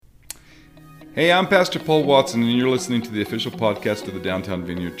Hey, I'm Pastor Paul Watson, and you're listening to the official podcast of the Downtown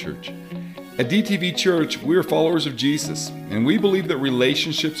Vineyard Church. At DTV Church, we are followers of Jesus, and we believe that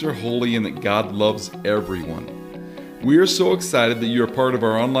relationships are holy and that God loves everyone. We are so excited that you are part of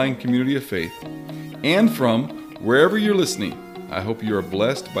our online community of faith. And from wherever you're listening, I hope you are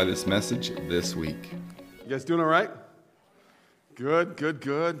blessed by this message this week. You guys doing all right? Good.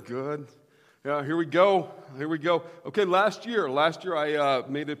 Yeah, here we go. Okay, last year I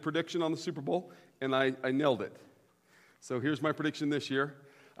made a prediction on the Super Bowl, and I nailed it. So here's my prediction this year.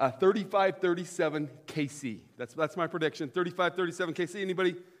 35-37 KC. That's my prediction. 35-37 KC.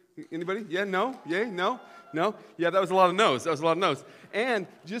 Anybody? Yeah, no? Yay? No? Yeah, that was a lot of no's. And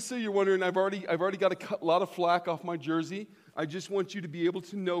just so you're wondering, I've already got a lot of flack off my jersey. I just want you to be able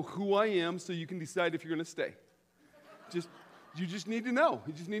to know who I am so you can decide if you're going to stay. You just need to know.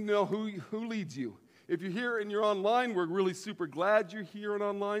 You just need to know who leads you. If you're here and you're online, we're really super glad you're here and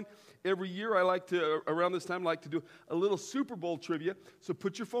online. Every year around this time, I like to do a little Super Bowl trivia. So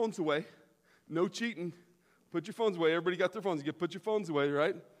put your phones away. No cheating. Put your phones away. Everybody got their phones. You can put your phones away,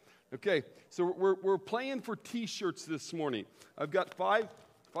 right? Okay, so we're playing for T-shirts this morning. I've got five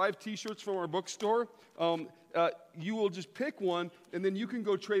T-shirts from our bookstore. You will just pick one, and then you can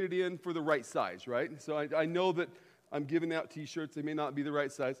go trade it in for the right size, right? So I know that I'm giving out T-shirts. They may not be the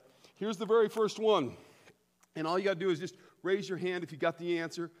right size. Here's the very first one. And all you got to do is just raise your hand if you got the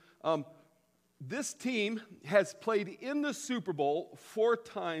answer. This team has played in the Super Bowl 4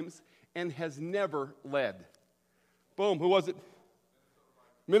 times and has never led. Boom. Who was it?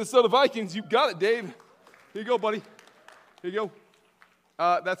 Minnesota Vikings. You got it, Dave. Here you go, buddy. Here you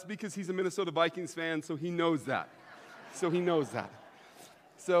go. That's because he's a Minnesota Vikings fan, so he knows that.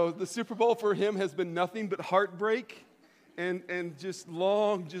 So the Super Bowl for him has been nothing but heartbreak and just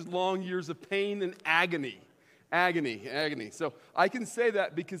long years of pain and agony. So I can say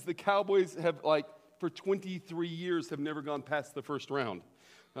that because the Cowboys have, for 23 years have never gone past the first round.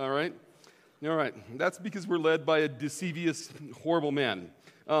 All right? That's because we're led by a deceivious, horrible man.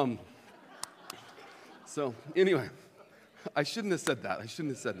 So anyway, I shouldn't have said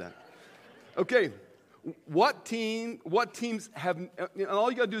that. Okay. What teams have, and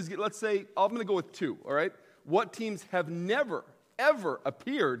all you got to do is let's say, I'm going to go with 2, all right? What teams have never, ever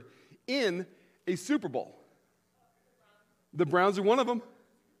appeared in a Super Bowl? The Browns are one of them.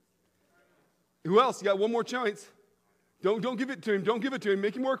 Who else? You got one more chance. Don't give it to him.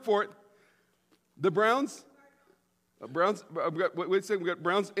 Make him work for it. The Browns. Wait a second. We got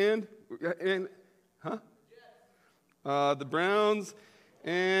Browns and the Browns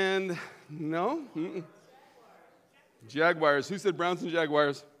and no. Jaguars. Who said Browns and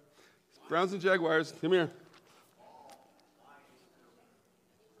Jaguars? Browns and Jaguars. Come here.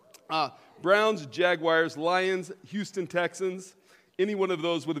 Browns, Jaguars, Lions, Houston Texans. Any one of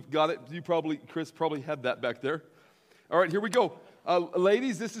those would have got it. Chris probably had that back there. All right, here we go.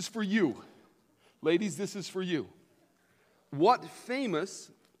 Ladies, this is for you. What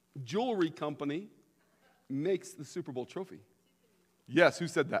famous jewelry company makes the Super Bowl trophy? Yes, who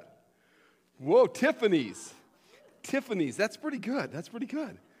said that? Whoa, Tiffany's. That's pretty good.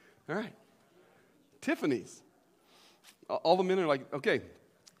 All right. Tiffany's. All the men are like, okay.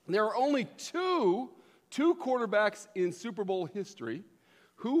 There are only two quarterbacks in Super Bowl history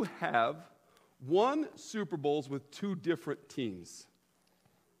who have won Super Bowls with 2 different teams.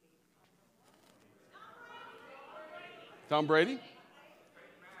 Tom Brady?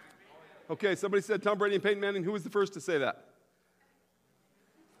 Okay, somebody said Tom Brady and Peyton Manning. Who was the first to say that?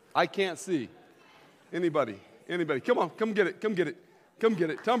 I can't see. Anybody? Come on, come get it.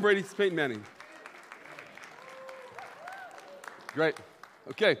 Tom Brady, Peyton Manning. Great.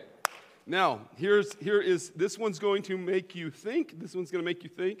 Okay. Now, this one's going to make you think.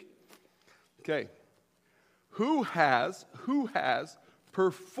 Okay. Who has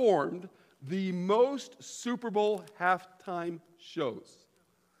performed the most Super Bowl halftime shows?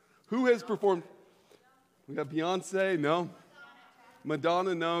 Who has performed? We got Beyonce, no.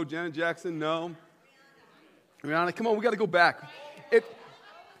 Madonna, no. Janet Jackson, no. Rihanna, come on, we got to go back.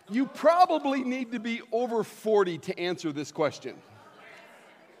 You probably need to be over 40 to answer this question.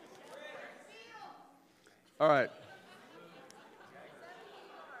 All right.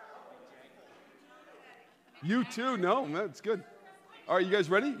 You too? No, that's good. All right, you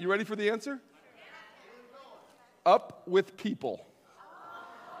guys ready? You ready for the answer? Up with People.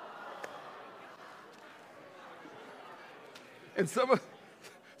 And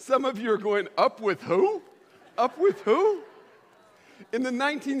some of you are going, up with who? Up with who? In the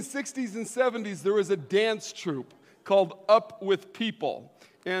 1960s and 70s, there was a dance troupe called Up with People.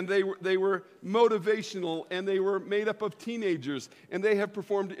 and they were motivational, and they were made up of teenagers, and they have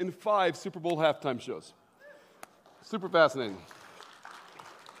performed in 5 Super Bowl halftime shows. Super fascinating.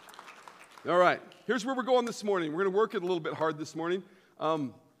 All right, here's where we're going this morning. We're going to work it a little bit hard this morning.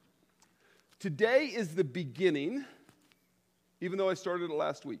 Today is the beginning, even though I started it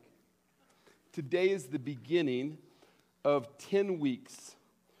last week. Today is the beginning of 10 weeks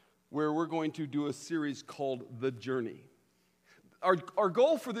where we're going to do a series called The Journey. Our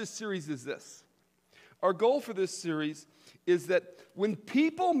goal for this series is this. Our goal for this series is that when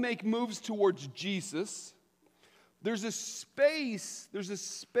people make moves towards Jesus, there's a space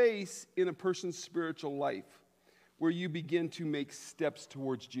in a person's spiritual life where you begin to make steps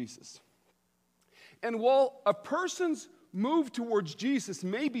towards Jesus. And while a person's move towards Jesus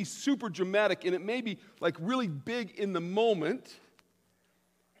may be super dramatic and it may be like really big in the moment,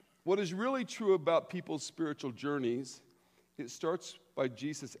 what is really true about people's spiritual journeys, it starts by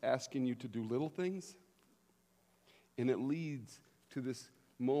Jesus asking you to do little things, and it leads to this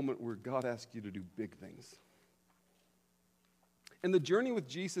moment where God asks you to do big things. And the journey with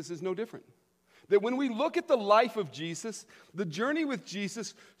Jesus is no different. That when we look at the life of Jesus, the journey with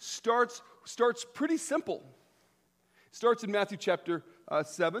Jesus starts pretty simple. It starts in Matthew chapter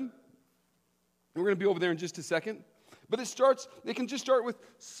 7. We're going to be over there in just a second. But it can just start with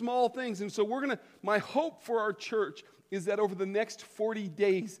small things. And so my hope for our church is that over the next 40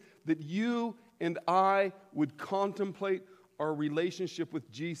 days that you and I would contemplate our relationship with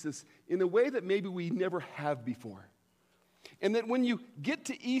Jesus in a way that maybe we never have before. And that when you get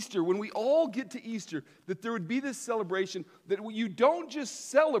to Easter, when we all get to Easter, that there would be this celebration that you don't just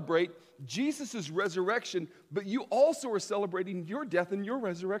celebrate Jesus' resurrection, but you also are celebrating your death and your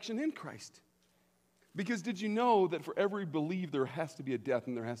resurrection in Christ. Because did you know that for every believer there has to be a death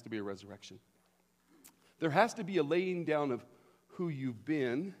and there has to be a resurrection? There has to be a laying down of who you've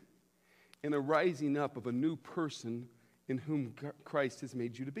been and a rising up of a new person in whom Christ has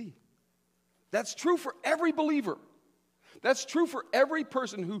made you to be. That's true for every believer. That's true for every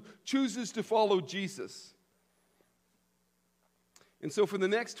person who chooses to follow Jesus. And so for the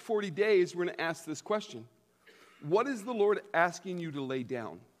next 40 days, we're going to ask this question. What is the Lord asking you to lay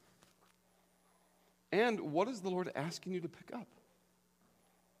down? And what is the Lord asking you to pick up?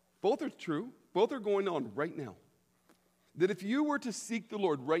 Both are true. Both are going on right now. That if you were to seek the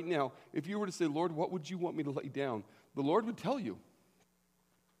Lord right now, if you were to say, Lord, what would you want me to lay down? The Lord would tell you.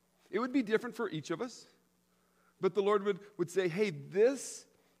 It would be different for each of us. But the Lord would say, hey, this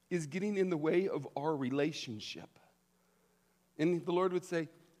is getting in the way of our relationship. And the Lord would say,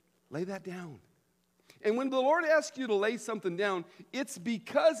 lay that down. And when the Lord asks you to lay something down, it's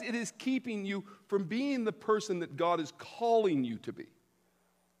because it is keeping you from being the person that God is calling you to be.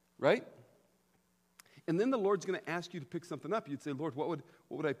 Right? And then the Lord's going to ask you to pick something up. You'd say, Lord, what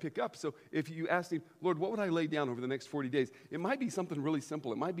would I pick up? So if you asked him, Lord, what would I lay down over the next 40 days? It might be something really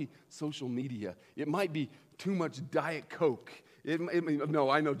simple. It might be social media. It might be too much Diet Coke. No,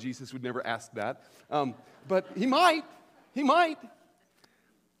 I know Jesus would never ask that. But he might. He might.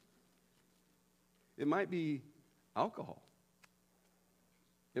 It might be alcohol.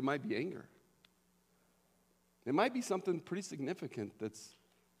 It might be anger. It might be something pretty significant that's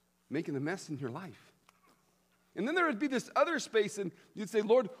making a mess in your life. And then there would be this other space, and you'd say,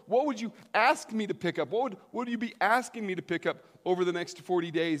 Lord, what would you ask me to pick up? What would you be asking me to pick up over the next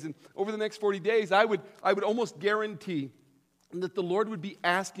 40 days? And over the next 40 days, I would almost guarantee that the Lord would be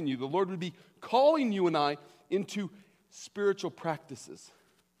asking you, the Lord would be calling you and I into spiritual practices.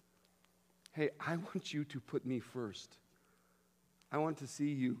 Hey, I want you to put me first. I want to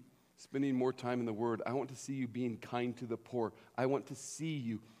see you spending more time in the Word. I want to see you being kind to the poor. I want to see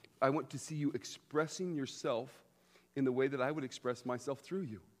you expressing yourself in the way that I would express myself through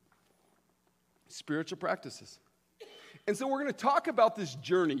you. Spiritual practices. And so we're going to talk about this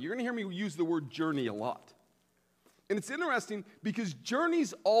journey. You're going to hear me use the word journey a lot. And it's interesting because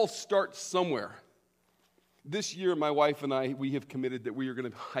journeys all start somewhere. This year, my wife and I, we have committed that we are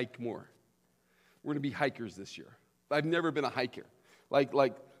going to hike more. We're going to be hikers this year. I've never been a hiker.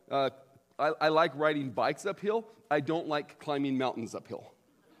 I like riding bikes uphill. I don't like climbing mountains uphill.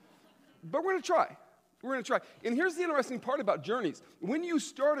 But we're going to try. We're going to try. And here's the interesting part about journeys. When you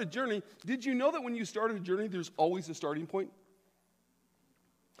start a journey, did you know that when you start a journey, there's always a starting point?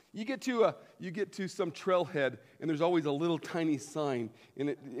 You get to some trailhead, and there's always a little tiny sign, and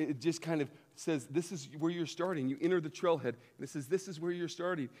it just kind of says, this is where you're starting. You enter the trailhead, and it says, this is where you're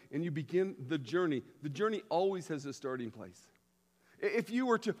starting, and you begin the journey. The journey always has a starting place. If you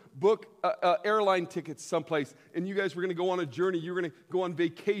were to book airline tickets someplace and you guys were going to go on a journey, you're going to go on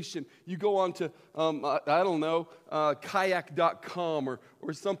vacation, you go on to, kayak.com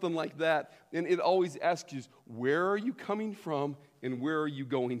or something like that, and it always asks you, where are you coming from and where are you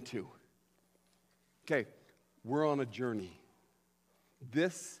going to? Okay, we're on a journey.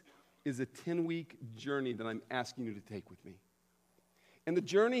 This is a 10-week journey that I'm asking you to take with me. And the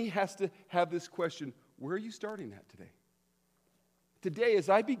journey has to have this question, where are you starting at today? Today, as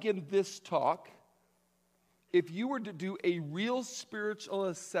I begin this talk, if you were to do a real spiritual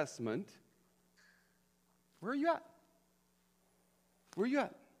assessment, where are you at? Where are you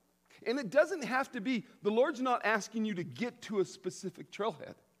at? And it doesn't have to be, the Lord's not asking you to get to a specific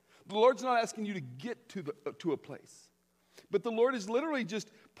trailhead. The Lord's not asking you to get to a place. But the Lord is literally just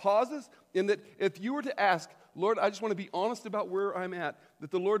pauses, in that if you were to ask, Lord, I just want to be honest about where I'm at,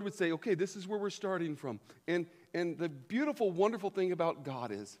 that the Lord would say, okay, this is where we're starting from. And the beautiful, wonderful thing about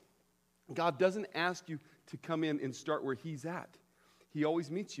God is, God doesn't ask you to come in and start where He's at. He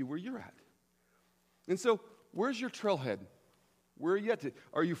always meets you where you're at. And so, where's your trailhead? Where are you at?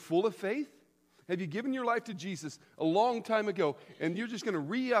 Are you full of faith? Have you given your life to Jesus a long time ago, and you're just going to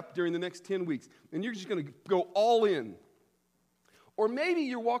re-up during the next 10 weeks, and you're just going to go all in? Or maybe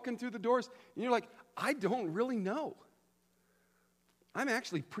you're walking through the doors, and you're like, I don't really know. I'm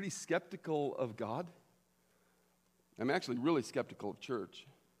actually pretty skeptical of God. I'm actually really skeptical of church.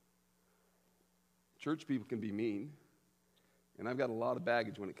 Church people can be mean, and I've got a lot of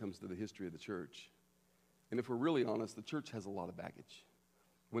baggage when it comes to the history of the church. And if we're really honest, the church has a lot of baggage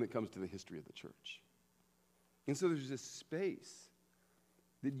when it comes to the history of the church. And so there's this space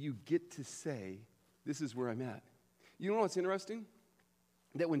that you get to say, this is where I'm at. You know what's interesting?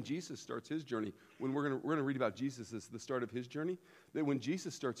 That when Jesus starts his journey, when we're going to read about Jesus as the start of his journey, that when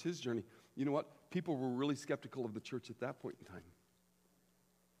Jesus starts his journey, you know what? People were really skeptical of the church at that point in time.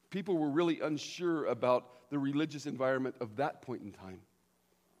 People were really unsure about the religious environment of that point in time.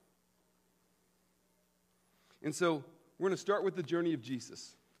 And so we're going to start with the journey of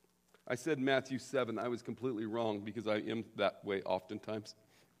Jesus. I said Matthew 7. I was completely wrong because I am that way oftentimes.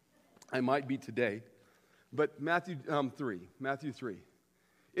 I might be today. But Matthew 3.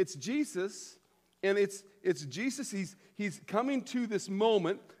 It's Jesus, and it's Jesus. He's coming to this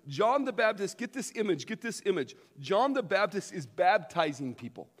moment. John the Baptist, get this image. John the Baptist is baptizing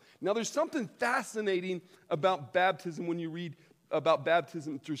people. Now, there's something fascinating about baptism when you read about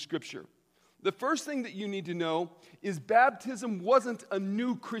baptism through Scripture. The first thing that you need to know is baptism wasn't a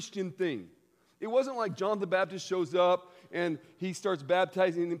new Christian thing. It wasn't like John the Baptist shows up and he starts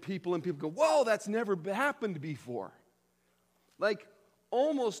baptizing people and people go, whoa, that's never happened before. Like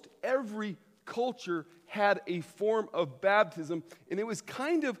almost every culture had a form of baptism, and it was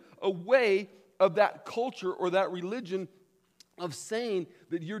kind of a way of that culture or that religion of saying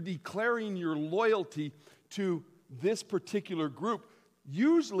that you're declaring your loyalty to this particular group.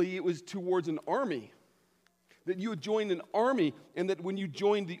 Usually it was towards an army, that you would join an army, and that when you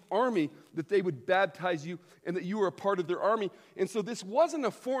joined the army, that they would baptize you and that you were a part of their army. And so this wasn't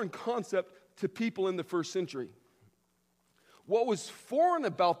a foreign concept to people in the first century. What was foreign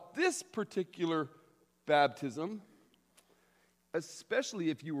about this particular baptism, especially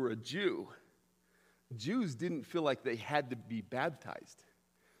if you were a Jew, Jews didn't feel like they had to be baptized.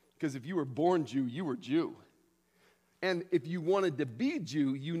 Because if you were born Jew, you were Jew. And if you wanted to be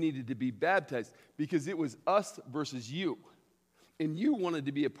Jew, you needed to be baptized because it was us versus you. And you wanted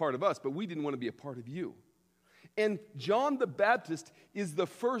to be a part of us, but we didn't want to be a part of you. And John the Baptist is the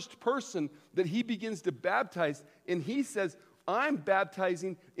first person that he begins to baptize, and he says, I'm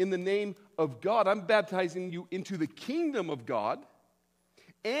baptizing in the name of God. I'm baptizing you into the kingdom of God.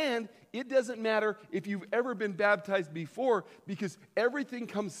 And it doesn't matter if you've ever been baptized before, because everything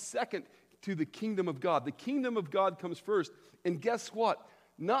comes second to the kingdom of God. The kingdom of God comes first. And guess what?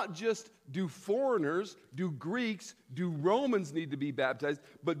 Not just do foreigners, do Greeks, do Romans need to be baptized,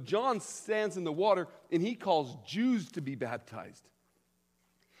 but John stands in the water and he calls Jews to be baptized.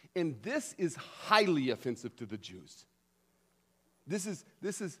 And this is highly offensive to the Jews. This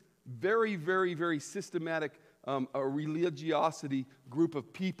is very, very, very systematic a religiosity group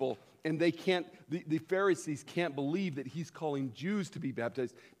of people, and the Pharisees can't believe that he's calling Jews to be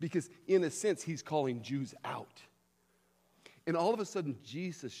baptized because, in a sense, he's calling Jews out. And all of a sudden,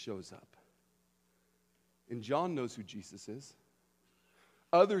 Jesus shows up. And John knows who Jesus is.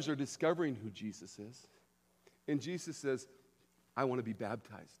 Others are discovering who Jesus is. And Jesus says, I want to be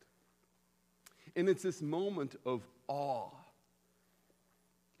baptized. And it's this moment of awe.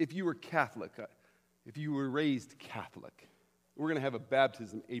 If you were Catholic, if you were raised Catholic, we're going to have a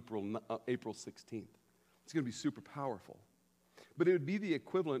baptism April 16th. It's going to be super powerful. But it would be the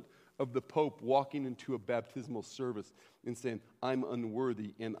equivalent of the Pope walking into a baptismal service and saying, I'm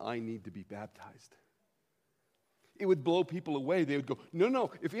unworthy and I need to be baptized. It would blow people away. They would go,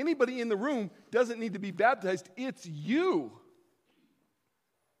 no, if anybody in the room doesn't need to be baptized, it's you.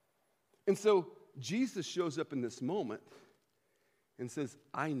 And so Jesus shows up in this moment and says,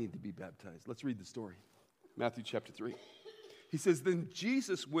 I need to be baptized. Let's read the story. Matthew chapter 3. He says, then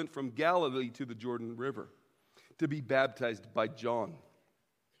Jesus went from Galilee to the Jordan River to be baptized by John.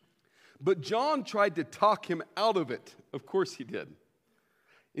 But John tried to talk him out of it. Of course he did.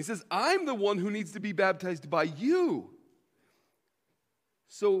 He says, I'm the one who needs to be baptized by you.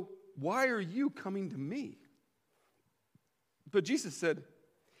 So why are you coming to me? But Jesus said,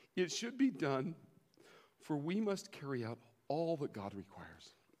 it should be done, for we must carry out all that God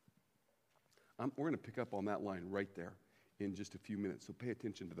requires. We're going to pick up on that line right there in just a few minutes, so pay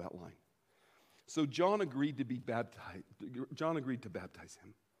attention to that line. So John agreed to be baptized. John agreed to baptize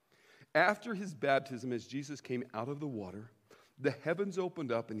him. After his baptism, as Jesus came out of the water, the heavens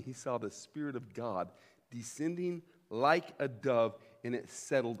opened up and he saw the Spirit of God descending like a dove, and it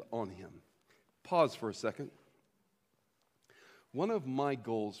settled on him. Pause for a second. One of my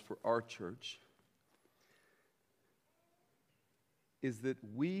goals for our church is that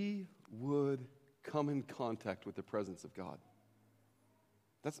we would come in contact with the presence of God.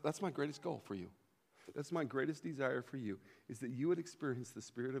 That's my greatest goal for you. That's my greatest desire for you, is that you would experience the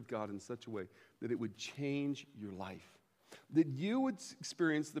Spirit of God in such a way that it would change your life. That you would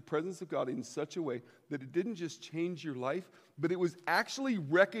experience the presence of God in such a way that it didn't just change your life, but it was actually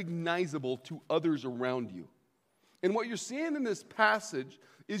recognizable to others around you. And what you're seeing in this passage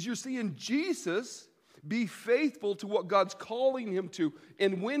is you're seeing Jesus be faithful to what God's calling him to.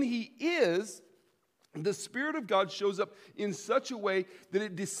 And when he is, the Spirit of God shows up in such a way that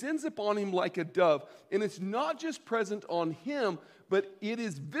it descends upon him like a dove. And it's not just present on him, but it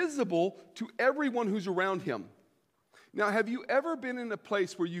is visible to everyone who's around him. Now, have you ever been in a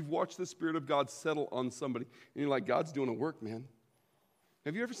place where you've watched the Spirit of God settle on somebody and you're like, God's doing a work, man?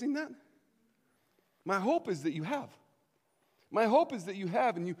 Have you ever seen that? My hope is that you have. My hope is that you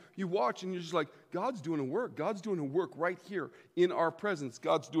have, and you watch and you're just like, God's doing a work. God's doing a work right here in our presence.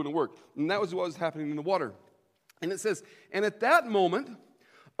 God's doing a work. And that was what was happening in the water. And it says, and at that moment,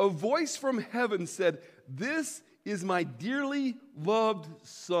 a voice from heaven said, this is my dearly loved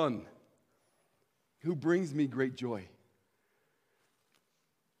Son, who brings me great joy.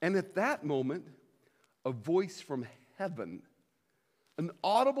 And at that moment, a voice from heaven, an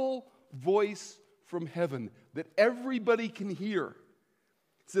audible voice from heaven that everybody can hear,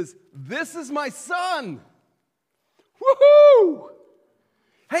 says, this is my Son. Woohoo!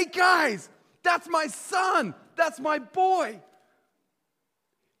 Hey guys, that's my son. That's my boy.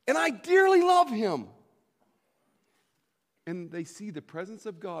 And I dearly love him. And they see the presence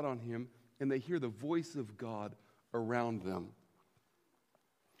of God on him, and they hear the voice of God around them.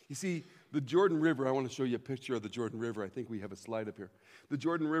 You see, the Jordan River, I want to show you a picture of the Jordan River. I think we have a slide up here. The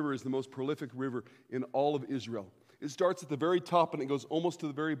Jordan River is the most prolific river in all of Israel. It starts at the very top and it goes almost to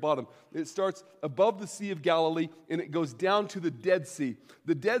the very bottom. It starts above the Sea of Galilee and it goes down to the Dead Sea.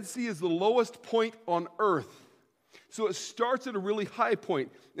 The Dead Sea is the lowest point on earth. So it starts at a really high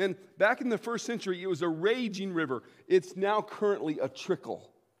point. And back in the first century, it was a raging river. It's now currently a trickle.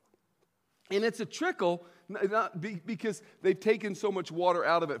 And it's a trickle not because they've taken so much water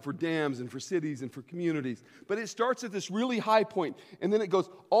out of it for dams and for cities and for communities. But it starts at this really high point, and then it goes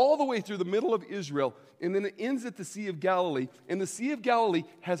all the way through the middle of Israel, and then it ends at the Sea of Galilee. And the Sea of Galilee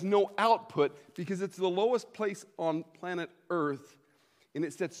has no output because it's the lowest place on planet Earth, and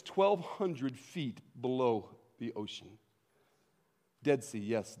it sits 1,200 feet below the ocean. Dead Sea,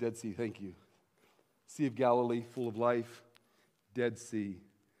 yes, Dead Sea, thank you. Sea of Galilee, full of life. Dead Sea,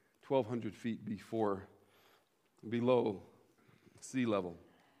 1,200 feet below sea level.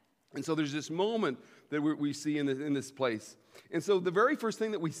 And so there's this moment that we see in this place. And so the very first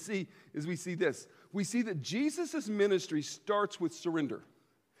thing that we see is we see this. We see that Jesus' ministry starts with surrender.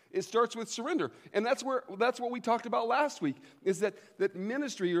 It starts with surrender. And that's what we talked about last week, is that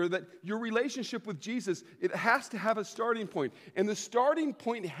ministry, or that your relationship with Jesus, it has to have a starting point. And the starting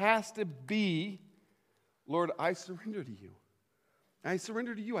point has to be, Lord, I surrender to you. I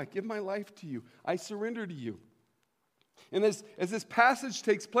surrender to you. I give my life to you. I surrender to you. And as this passage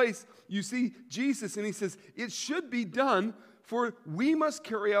takes place, you see Jesus, and he says, it should be done, for we must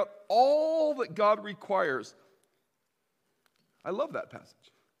carry out all that God requires. I love that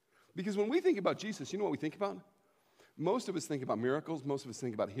passage. Because when we think about Jesus, you know what we think about? Most of us think about miracles. Most of us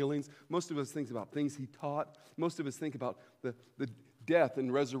think about healings. Most of us think about things he taught. Most of us think about death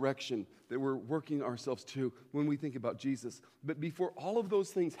and resurrection that we're working ourselves to when we think about Jesus. But before all of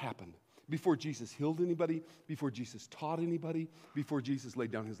those things happened, before Jesus healed anybody, before Jesus taught anybody, before Jesus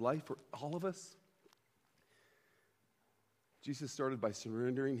laid down his life for all of us, Jesus started by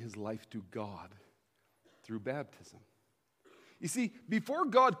surrendering his life to God through baptism. You see, before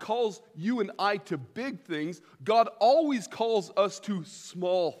God calls you and I to big things, God always calls us to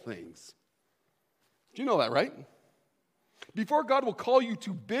small things. Do you know that, right? Before God will call you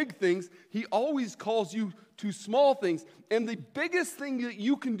to big things, he always calls you to small things. And the biggest thing that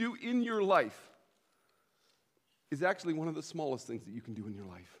you can do in your life is actually one of the smallest things that you can do in your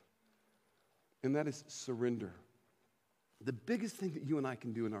life. And that is surrender. The biggest thing that you and I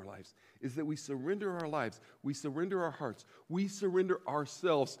can do in our lives is that we surrender our lives, we surrender our hearts, we surrender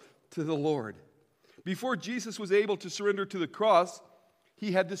ourselves to the Lord. Before Jesus was able to surrender to the cross,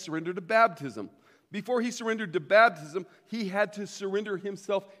 he had to surrender to baptism. Before he surrendered to baptism, he had to surrender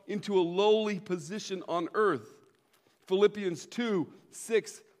himself into a lowly position on earth. Philippians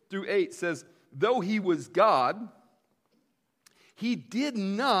 2:6-8 says, though he was God, he did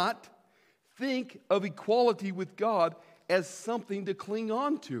not think of equality with God as something to cling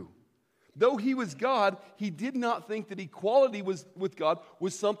on to. Though he was God, he did not think that equality with God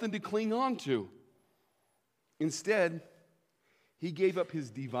was something to cling on to. Instead, he gave up his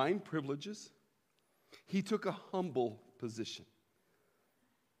divine privileges. He took a humble position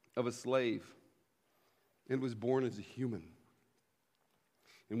of a slave and was born as a human.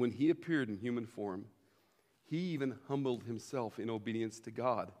 And when he appeared in human form, he even humbled himself in obedience to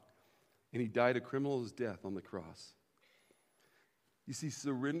God. And he died a criminal's death on the cross. You see,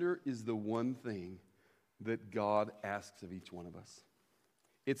 surrender is the one thing that God asks of each one of us.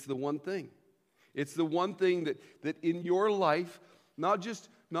 It's the one thing. It's the one thing that in your life, not just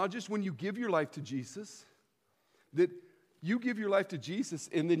when you give your life to Jesus, that you give your life to Jesus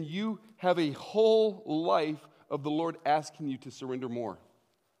and then you have a whole life of the Lord asking you to surrender more.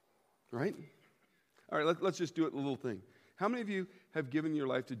 Right? All right, let's just do it a little thing. How many of you have given your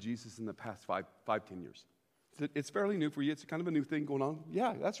life to Jesus in the past 10 years? It's fairly new for you. It's kind of a new thing going on.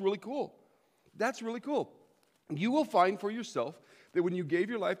 Yeah, that's really cool. That's really cool. You will find for yourself that when you gave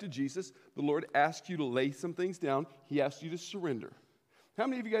your life to Jesus, the Lord asked you to lay some things down. He asked you to surrender. How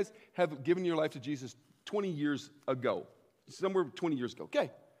many of you guys have given your life to Jesus 20 years ago? Somewhere 20 years ago. Okay.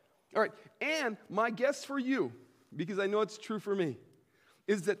 All right. And my guess for you, because I know it's true for me,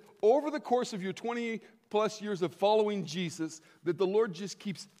 is that over the course of your 20 plus years of following Jesus, that the Lord just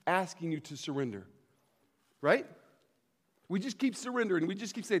keeps asking you to surrender. Right? We just keep surrendering. We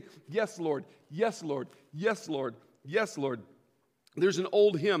just keep saying, yes, Lord, yes, Lord, yes, Lord, yes, Lord. There's an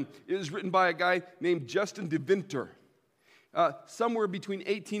old hymn. It was written by a guy named Justin DeVinter, somewhere between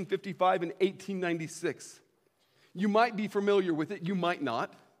 1855 and 1896. You might be familiar with it. You might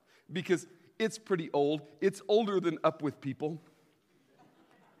not, because it's pretty old. It's older than Up With People.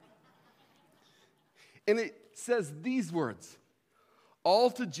 And it says these words,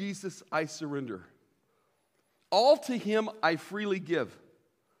 all to Jesus I surrender. All to him I freely give.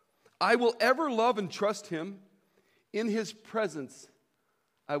 I will ever love and trust him. In his presence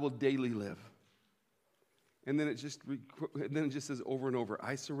I will daily live. And then it just says over and over,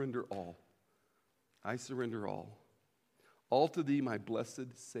 I surrender all. I surrender all. All to thee, my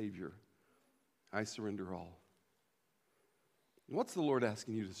blessed Savior. I surrender all. And what's the Lord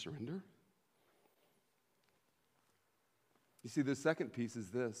asking you to surrender? You see, the second piece is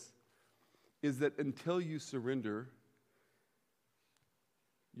this, is that until you surrender,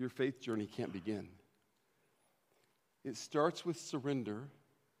 your faith journey can't begin. It starts with surrender,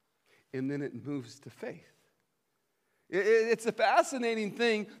 and then it moves to faith. It's a fascinating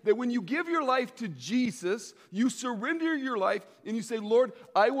thing that when you give your life to Jesus, you surrender your life, and you say, Lord,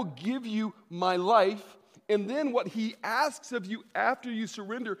 I will give you my life. And then what he asks of you after you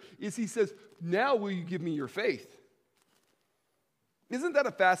surrender is he says, now will you give me your faith? Isn't that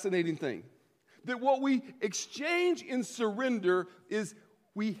a fascinating thing? That what we exchange in surrender is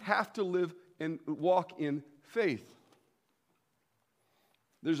we have to live and walk in faith.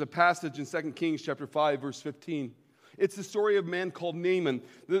 There's a passage in 2 Kings chapter 5, verse 15. It's the story of a man called Naaman.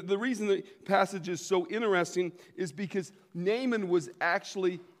 The reason the passage is so interesting is because Naaman was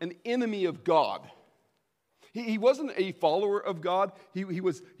actually an enemy of God. He wasn't a follower of God. He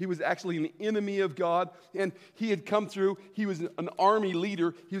was actually an enemy of God. And he had come through. He was an army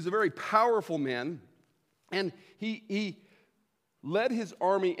leader. He was a very powerful man. And he led his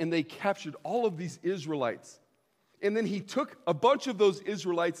army, and they captured all of these Israelites. And then he took a bunch of those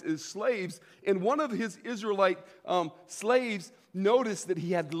Israelites as slaves. And one of his Israelite slaves noticed that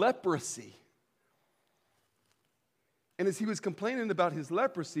he had leprosy. And as he was complaining about his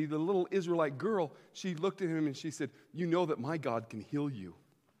leprosy, the little Israelite girl, she looked at him and she said, "You know that my God can heal you."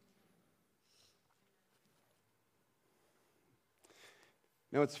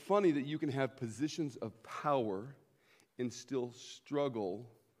 Now, it's funny that you can have positions of power and still struggle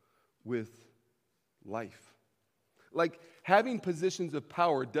with life. Like, having positions of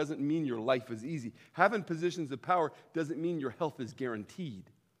power doesn't mean your life is easy. Having positions of power doesn't mean your health is guaranteed.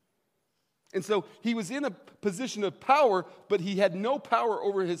 And so he was in a position of power, but he had no power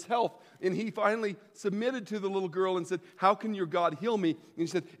over his health. And he finally submitted to the little girl and said, "How can your God heal me?" And he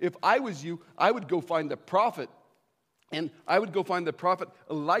said, "If I was you, I would go find a prophet. And I would go find the prophet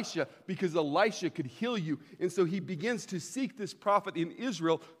Elisha, because Elisha could heal you." And so he begins to seek this prophet in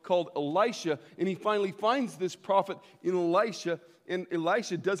Israel called Elisha. And he finally finds this prophet in Elisha. And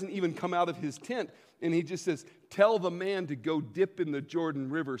Elisha doesn't even come out of his tent. And he just says, "Tell the man to go dip in the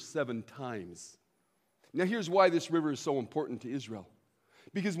Jordan River 7 times. Now here's why this river is so important to Israel.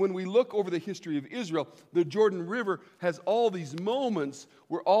 Because when we look over the history of Israel, the Jordan River has all these moments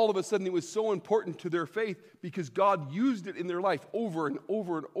where all of a sudden it was so important to their faith because God used it in their life over and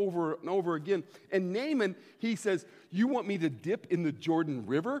over and over and over again. And Naaman, he says, "You want me to dip in the Jordan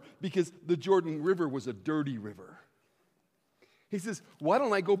River?" Because the Jordan River was a dirty river. He says, "Why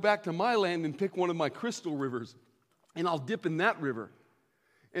don't I go back to my land and pick one of my crystal rivers, and I'll dip in that river?"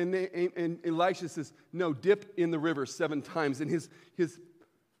 And Elisha says, "No, dip in the river 7 times. And his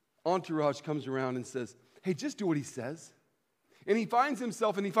entourage comes around and says, "Hey, just do what he says." And he finds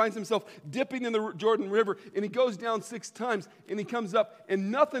himself dipping in the Jordan River, and he goes down 6 times, and he comes up,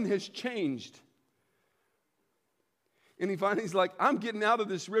 and nothing has changed. And he's like, "I'm getting out of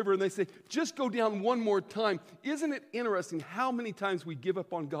this river." And they say, "Just go down one more time." Isn't it interesting how many times we give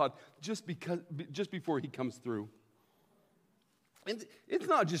up on God just before he comes through? And it's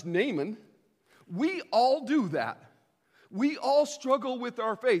not just Naaman. We all do that. We all struggle with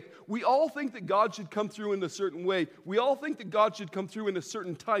our faith. We all think that God should come through in a certain way. We all think that God should come through in a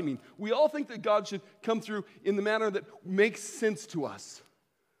certain timing. We all think that God should come through in the manner that makes sense to us.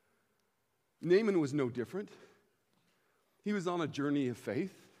 Naaman was no different. He was on a journey of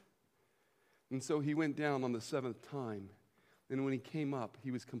faith. And so he went down on the 7th time. And when he came up,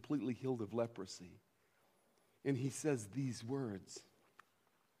 he was completely healed of leprosy. And he says these words,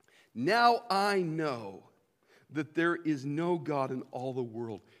 "Now I know that there is no God in all the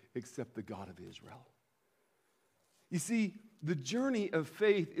world except the God of Israel." You see, the journey of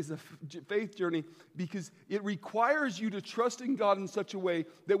faith is a faith journey because it requires you to trust in God in such a way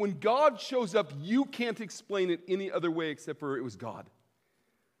that when God shows up, you can't explain it any other way except for it was God.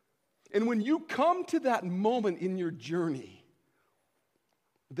 And when you come to that moment in your journey,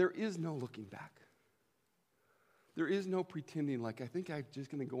 there is no looking back. There is no pretending like, I think I'm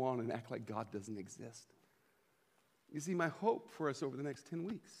just going to go on and act like God doesn't exist. You see, my hope for us over the next 10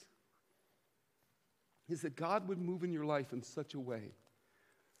 weeks is that God would move in your life in such a way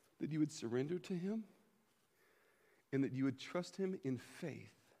that you would surrender to him and that you would trust him in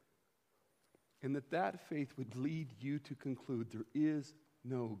faith, and that faith would lead you to conclude there is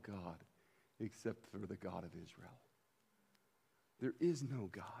no God except for the God of Israel. There is no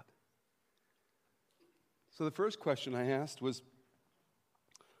God. So the first question I asked was,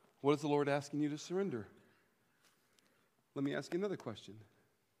 what is the Lord asking you to surrender? Let me ask you another question.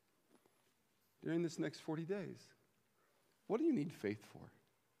 During this next 40 days, what do you need faith for?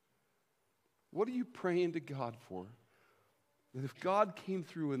 What are you praying to God for? That if God came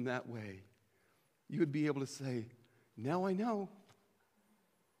through in that way, you would be able to say, "Now I know.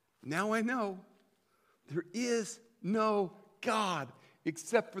 Now I know. There is no God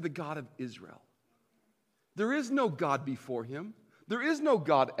except for the God of Israel. There is no God before him. There is no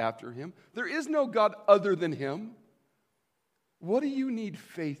God after him. There is no God other than him." What do you need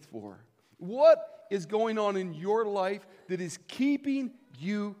faith for? What is going on in your life that is keeping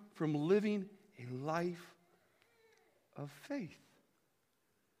you from living a life of faith?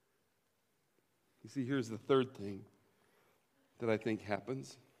 You see, here's the third thing that I think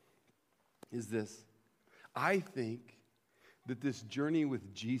happens, is this. I think that this journey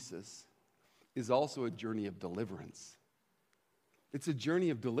with Jesus is also a journey of deliverance. It's a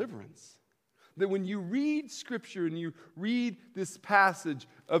journey of deliverance. That when you read Scripture and you read this passage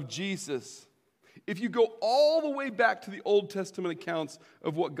of Jesus, if you go all the way back to the Old Testament accounts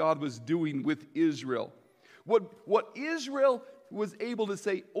of what God was doing with Israel, what Israel was able to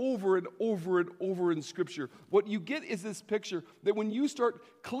say over and over and over in Scripture, what you get is this picture that when you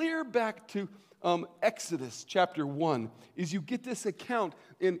start clear back to Exodus chapter 1, is you get this account,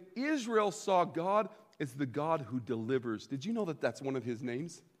 and Israel saw God as the God who delivers. Did you know that that's one of his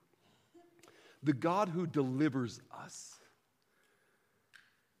names? the God who delivers us.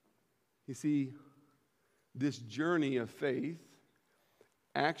 You see, this journey of faith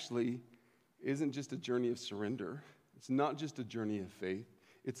actually isn't just a journey of surrender. It's not just a journey of faith.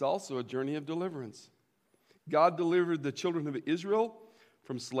 It's also a journey of deliverance. God delivered the children of Israel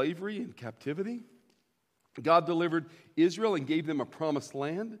from slavery and captivity. God delivered Israel and gave them a promised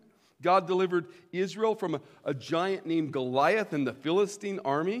land. God delivered Israel from a giant named Goliath and the Philistine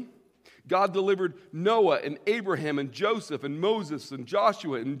army. God delivered Noah and Abraham and Joseph and Moses and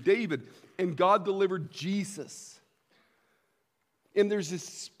Joshua and David. And God delivered Jesus. And there's this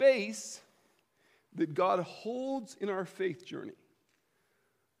space that God holds in our faith journey.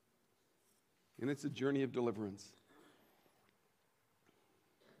 And it's a journey of deliverance.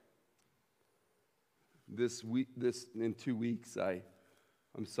 In 2 weeks,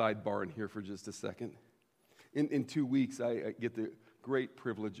 I'm sidebarring here for just a second. In 2 weeks, I get the great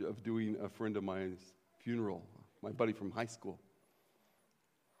privilege of doing a friend of mine's funeral, my buddy from high school.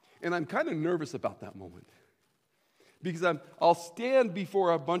 And I'm kind of nervous about that moment because I'll stand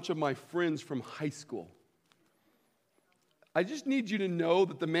before a bunch of my friends from high school. I just need you to know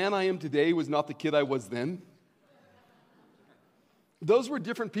that the man I am today was not the kid I was then. Those were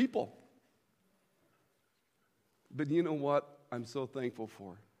different people. But you know what I'm so thankful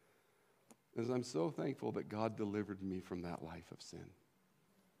for? Is I'm so thankful that God delivered me from that life of sin.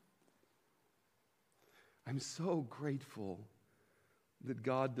 I'm so grateful that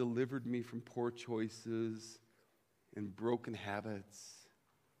God delivered me from poor choices and broken habits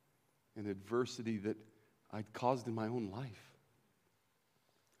and adversity that I'd caused in my own life.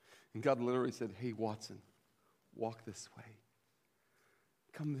 And God literally said, "Hey, Watson, walk this way.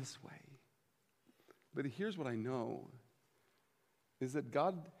 Come this way." But here's what I know, is that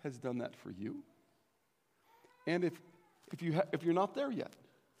God has done that for you. And if you're not there yet,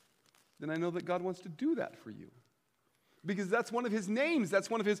 then I know that God wants to do that for you. Because that's one of his names. That's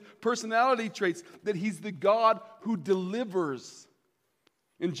one of his personality traits, that he's the God who delivers.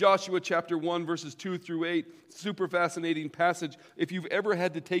 In Joshua chapter 1, verses 2 through 8, super fascinating passage. If you've ever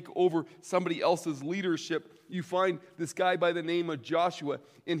had to take over somebody else's leadership, you find this guy by the name of Joshua,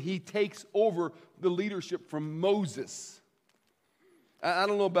 and he takes over the leadership from Moses. I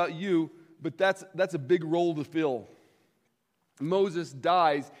don't know about you, but that's a big role to fill. Moses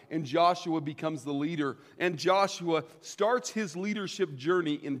dies, and Joshua becomes the leader. And Joshua starts his leadership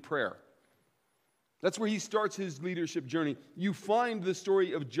journey in prayer. That's where he starts his leadership journey. You find the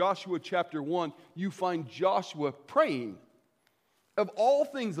story of Joshua chapter 1. You find Joshua praying. Of all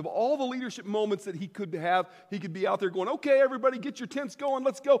things, of all the leadership moments that he could have, he could be out there going, "Okay, everybody, get your tents going,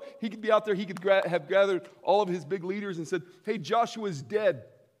 let's go." He could be out there, he could have gathered all of his big leaders and said, "Hey, Joshua's dead.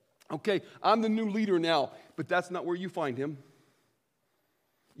 Okay, I'm the new leader now." But that's not where you find him.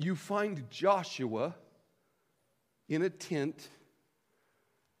 You find Joshua in a tent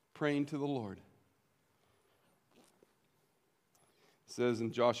praying to the Lord. It says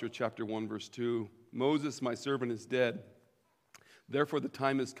in Joshua chapter 1, verse 2, "Moses, my servant, is dead. Therefore the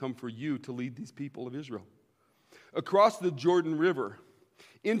time has come for you to lead these people of Israel across the Jordan River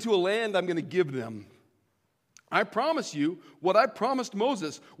into a land I'm going to give them. I promise you what I promised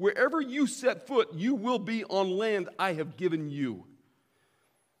Moses. Wherever you set foot, you will be on land I have given you.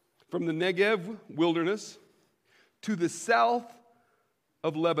 From the Negev wilderness to the south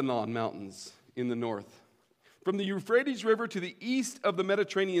of Lebanon mountains in the north. From the Euphrates River to the east of the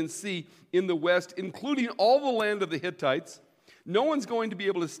Mediterranean Sea in the west, including all the land of the Hittites. No one's going to be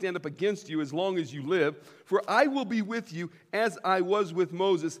able to stand up against you as long as you live, for I will be with you as I was with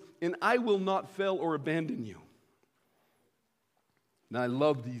Moses, and I will not fail or abandon you." Now, I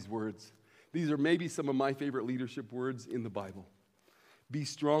love these words. These are maybe some of my favorite leadership words in the Bible. "Be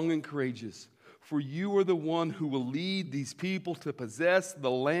strong and courageous, for you are the one who will lead these people to possess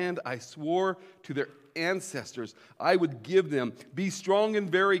the land I swore to their ancestors I would give them. Be strong and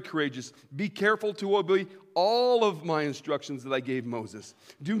very courageous. Be careful to obey all of my instructions that I gave Moses.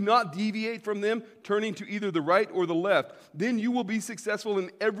 Do not deviate from them, turning to either the right or the left. Then you will be successful in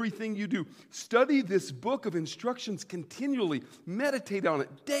everything you do. Study this book of instructions continually. Meditate on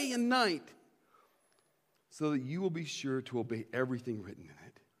it day and night, so that you will be sure to obey everything written in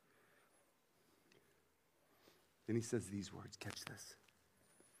it." Then he says these words. Catch this.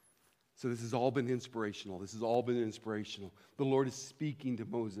 So this has all been inspirational. The Lord is speaking to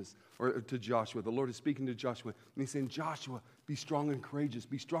Moses, or to Joshua. The Lord is speaking to Joshua. And he's saying, "Joshua, be strong and courageous.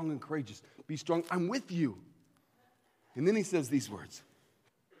 Be strong and courageous. Be strong. I'm with you." And then he says these words.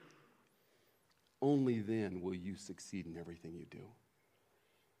 "Only then will you succeed in everything you do."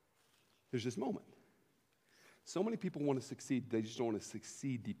 There's this moment. So many people want to succeed. They just don't want to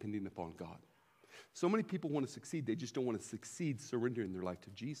succeed depending upon God. So many people want to succeed. They just don't want to succeed surrendering their life to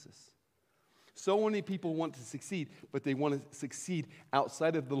Jesus. So many people want to succeed, but they want to succeed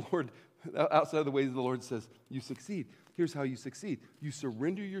outside of the Lord, outside of the ways the Lord says you succeed. Here's how you succeed. You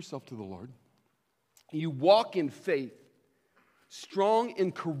surrender yourself to the Lord. You walk in faith, strong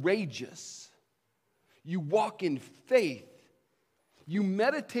and courageous. You walk in faith. You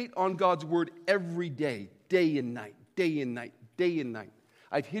meditate on God's word every day, day and night, day and night, day and night.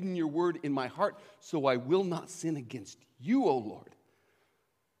 I've hidden your word in my heart, so I will not sin against you, O Lord.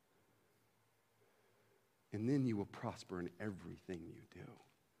 And then you will prosper in everything you do.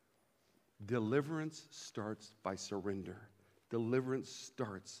 Deliverance starts by surrender. Deliverance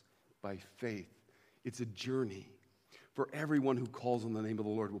starts by faith. It's a journey. For everyone who calls on the name of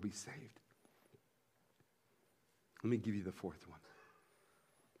the Lord will be saved. Let me give you the fourth one.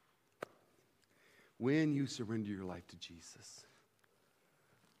 When you surrender your life to Jesus,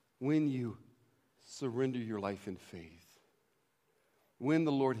 when you surrender your life in faith, when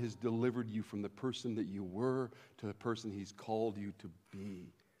the Lord has delivered you from the person that you were to the person He's called you to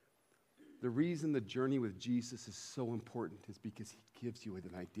be, the reason the journey with Jesus is so important is because He gives you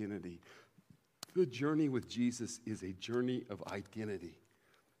an identity. The journey with Jesus is a journey of identity.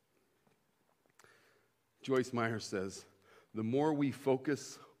 Joyce Meyer says, the more we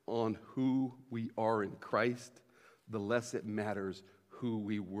focus on who we are in Christ, the less it matters who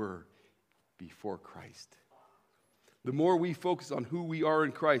we were before Christ. The more we focus on who we are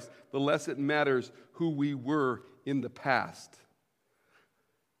in Christ, the less it matters who we were in the past.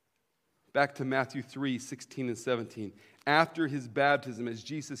 Back to Matthew 3:16 and 17. After his baptism, as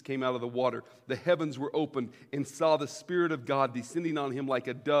Jesus came out of the water, the heavens were opened and saw the Spirit of God descending on him like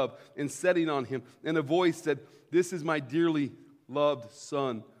a dove and setting on him. And a voice said, "This is my dearly loved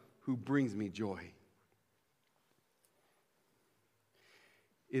Son who brings me joy."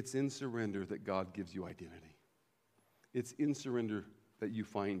 It's in surrender that God gives you identity. It's in surrender that you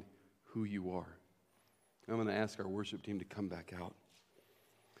find who you are. I'm going to ask our worship team to come back out.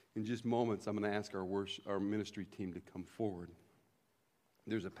 In just moments, I'm going to ask our ministry team to come forward.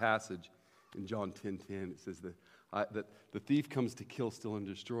 There's a passage in John 10:10. It says that the thief comes to kill, steal, and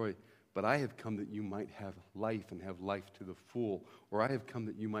destroy, but I have come that you might have life and have life to the full, or I have come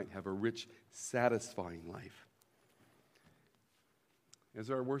that you might have a rich, satisfying life. As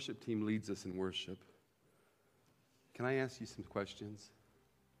our worship team leads us in worship, can I ask you some questions?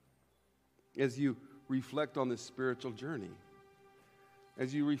 As you reflect on this spiritual journey,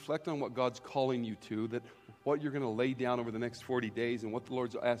 as you reflect on what God's calling you to, that what you're going to lay down over the next 40 days and what the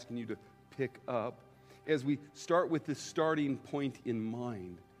Lord's asking you to pick up, as we start with this starting point in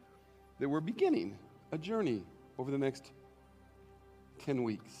mind, that we're beginning a journey over the next 10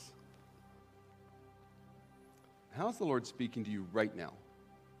 weeks. How's the Lord speaking to you right now?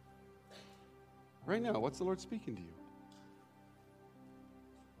 Right now, what's the Lord speaking to you?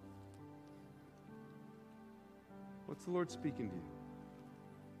 What's the Lord speaking to you?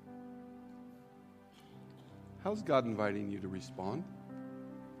 How's God inviting you to respond?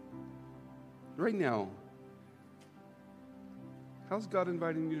 Right now, how's God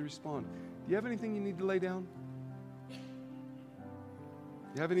inviting you to respond? Do you have anything you need to lay down? Do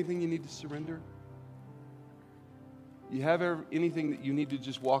you have anything you need to surrender? Do you have anything that you need to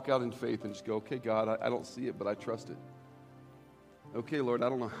just walk out in faith and just go, okay, God, I don't see it, but I trust it. Okay, Lord, I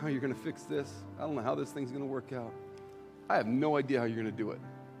don't know how you're going to fix this. I don't know how this thing's going to work out. I have no idea how you're going to do it.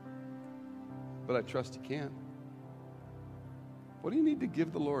 But I trust you can. What do you need to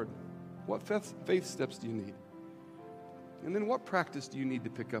give the Lord? What faith steps do you need? And then what practice do you need to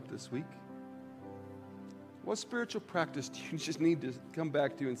pick up this week? What spiritual practice do you just need to come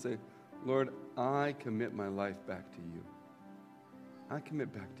back to and say, Lord, I commit my life back to you. I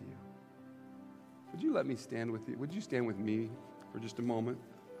commit back to you. Would you let me stand with you? Would you stand with me for just a moment?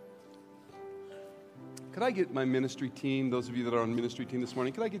 Could I get my ministry team, those of you that are on ministry team this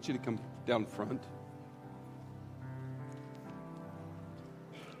morning, could I get you to come down front?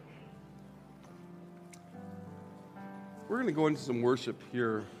 We're going to go into some worship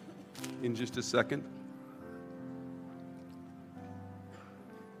here in just a second.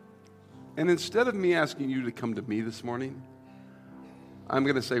 And instead of me asking you to come to me this morning, I'm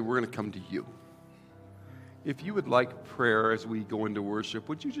going to say we're going to come to you. If you would like prayer as we go into worship,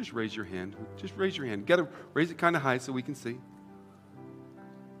 would you just raise your hand? Just raise your hand. Raise it kind of high so we can see.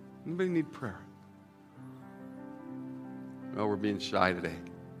 Anybody need prayer? Oh, we're being shy today.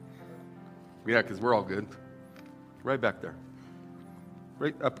 Yeah, because we're all good. Right back there.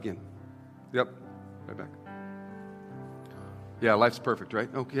 Right up again. Yep, right back. Yeah, life's perfect, right?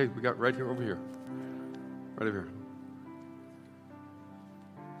 Okay, we got right here, over here. Right over here.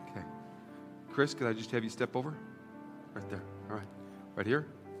 Okay. Chris, could I just have you step over? Right there. All right. Right here?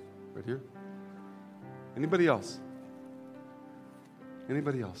 Right here? Anybody else?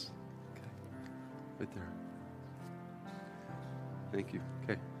 Anybody else? Okay. Right there. Thank you.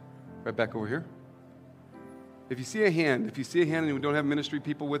 Okay. Right back over here. If you see a hand and we don't have ministry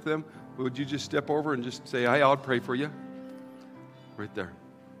people with them, would you just step over and just say, "Hi, I'll pray for you." Right there.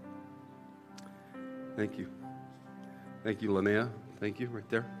 Thank you. Thank you, Linnea. Thank you. Right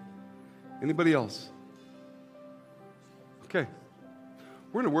there. Anybody else? Okay.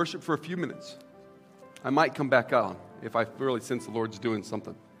 We're going to worship for a few minutes. I might come back on if I really sense the Lord's doing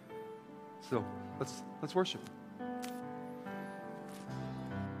something. So let's worship.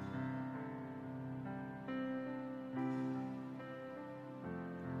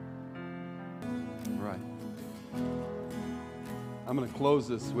 All right. I'm going to close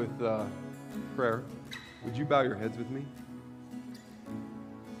this with prayer. Would you bow your heads with me?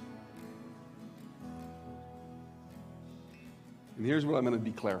 And here's what I'm going to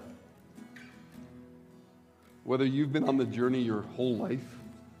declare. Whether you've been on the journey your whole life,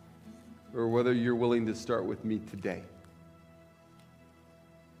 or whether you're willing to start with me today,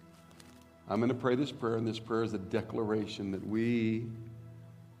 I'm going to pray this prayer, and this prayer is a declaration that we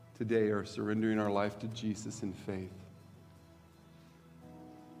today are surrendering our life to Jesus in faith,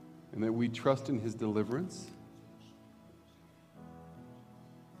 and that we trust in His deliverance,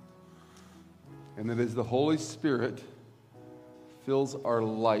 and that as the Holy Spirit fills our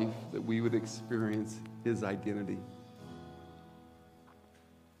life, that we would experience His identity.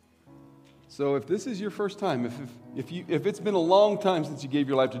 So if this is your first time, if it's been a long time since you gave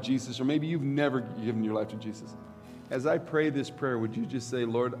your life to Jesus, or maybe you've never given your life to Jesus, as I pray this prayer, would you just say,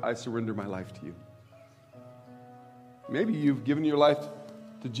 "Lord, I surrender my life to you"? Maybe you've given your life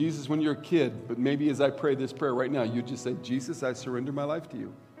to Jesus when you're a kid, but maybe as I pray this prayer right now, you just say, "Jesus, I surrender my life to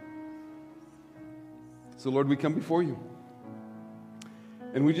you." So Lord, we come before you.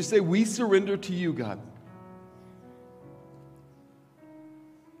 And we just say, we surrender to you, God.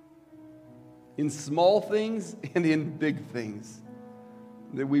 In small things and in big things,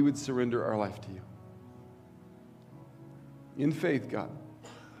 that we would surrender our life to you. In faith, God,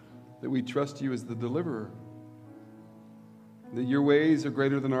 that we trust you as the deliverer. That your ways are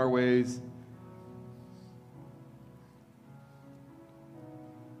greater than our ways.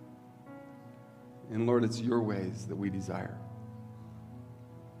 And Lord, it's your ways that we desire.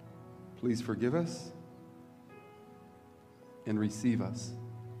 Please forgive us and receive us.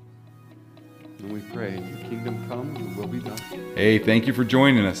 And we pray, your kingdom come, your will be done. Hey, thank you for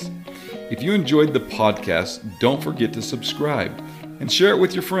joining us. If you enjoyed the podcast, don't forget to subscribe and share it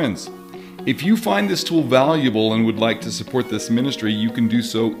with your friends. If you find this tool valuable and would like to support this ministry, you can do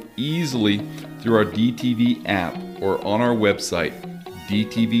so easily through our DTV app or on our website,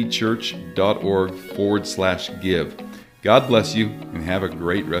 dtvchurch.org/give. God bless you and have a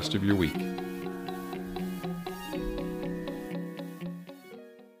great rest of your week.